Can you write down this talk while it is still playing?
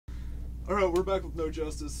All right, we're back with No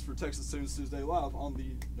Justice for Texas Tunes Tuesday live on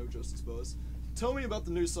the No Justice Buzz. Tell me about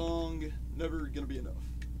the new song, Never Gonna Be Enough.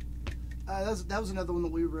 That was another one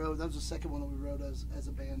that we wrote. That was the second one that we wrote as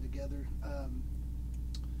a band together.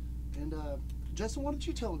 Justin, why don't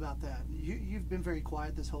you tell about that? You've been very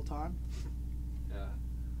quiet this whole time. Yeah.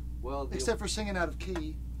 Well, except for singing out of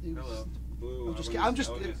key. Hello. Boo. I'm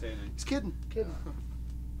just kidding. He's kidding. Kidding.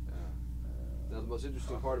 Now, the most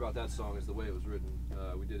interesting part about that song is the way it was written.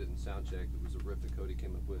 We did it in sound check. It was a riff that Cody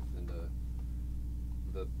came up with, and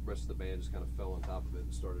the rest of the band just kind of fell on top of it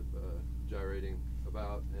and started gyrating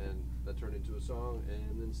about, and that turned into a song.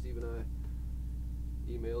 And then Steve and I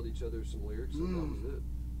emailed each other some lyrics, and that was it.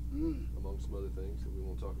 Among some other things that we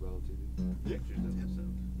won't talk about on TV. Pictures of himself.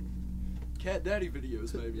 Cat Daddy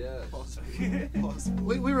videos, maybe. Yeah.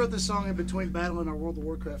 Possibly. We wrote this song in between battling our World of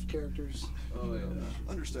Warcraft characters. Oh, yeah.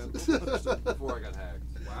 Understandable. Before I got hacked.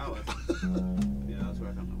 Wow. Yeah, that's where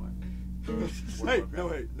I found my wife. Hey, no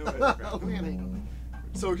hate. We ain't hate on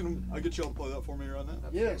So can I get y'all to play that for me right now?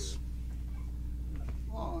 it. Yes.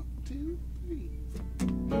 1, 2, 3.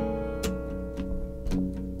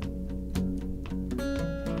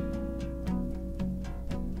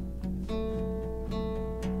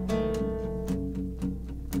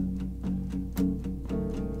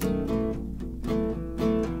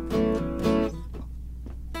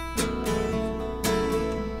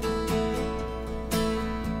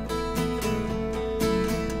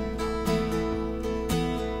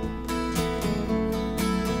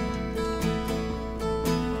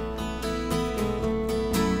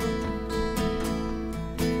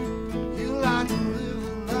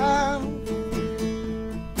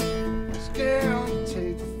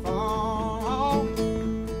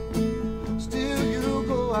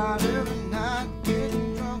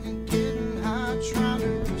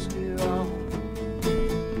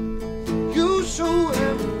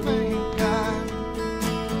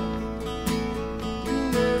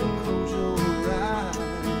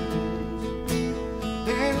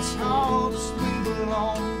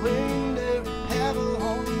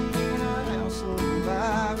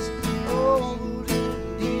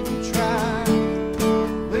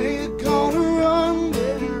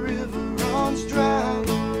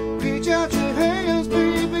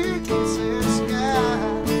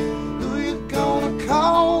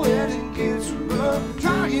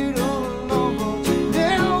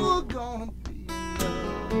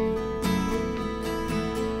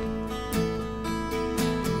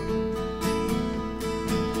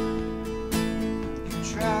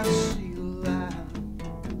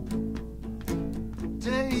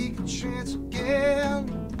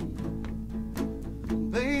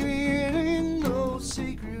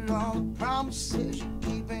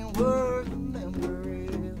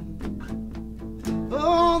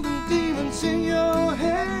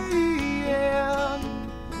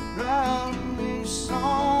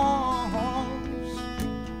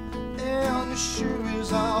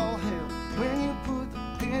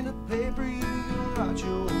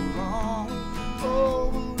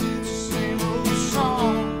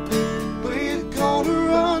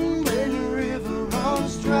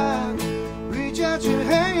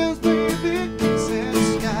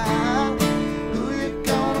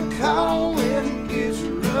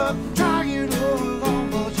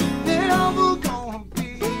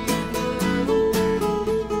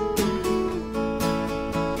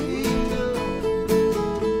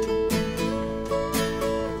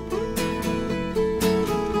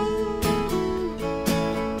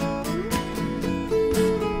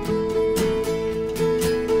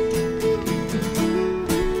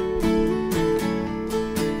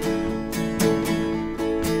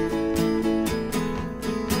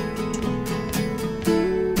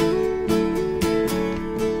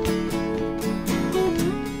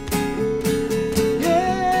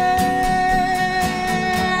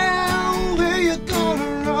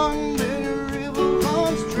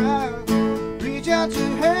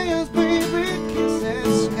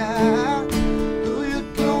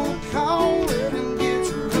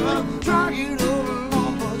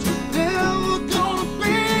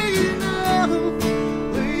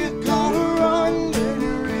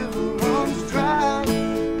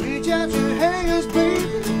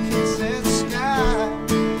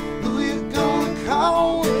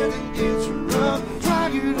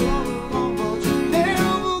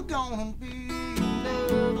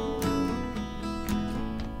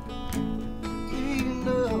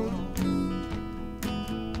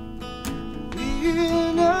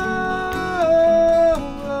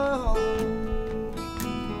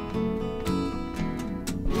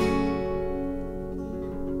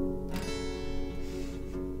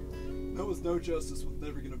 No Justice with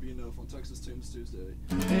Never Gonna Be Enough on Texas Tunes Tuesday.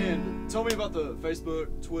 And tell me about the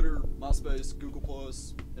Facebook, Twitter, MySpace, Google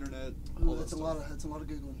Plus, Internet. All That's that a lot stuff. of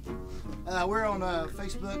Googling. We're on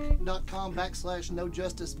Facebook.com/No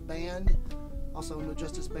Justice Band. Also No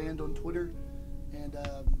Justice Band on Twitter. And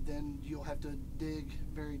then you'll have to dig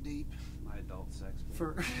very deep My adult sex.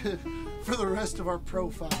 for for the rest of our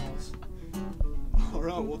profiles. All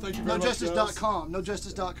right. Well, thank you very much. NoJustice.com.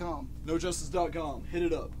 NoJustice.com. NoJustice.com. Hit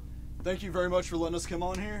it up. Thank you very much for letting us come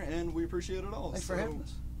on here, and we appreciate it all. Thanks for having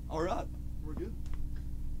us. All right. We're good.